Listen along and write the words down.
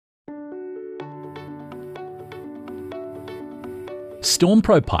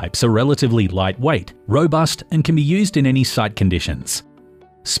StormPRO pipes are relatively lightweight, robust, and can be used in any site conditions.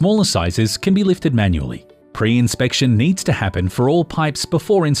 Smaller sizes can be lifted manually. Pre-inspection needs to happen for all pipes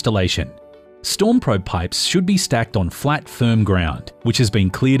before installation. StormPRO pipes should be stacked on flat, firm ground, which has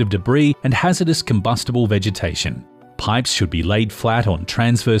been cleared of debris and hazardous combustible vegetation. Pipes should be laid flat on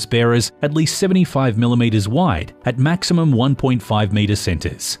transverse bearers at least 75 mm wide at maximum 1.5 metre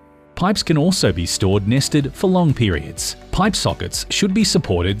centres. Pipes can also be stored nested for long periods. Pipe sockets should be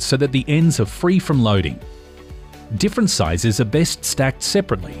supported so that the ends are free from loading. Different sizes are best stacked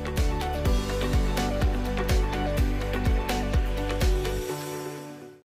separately.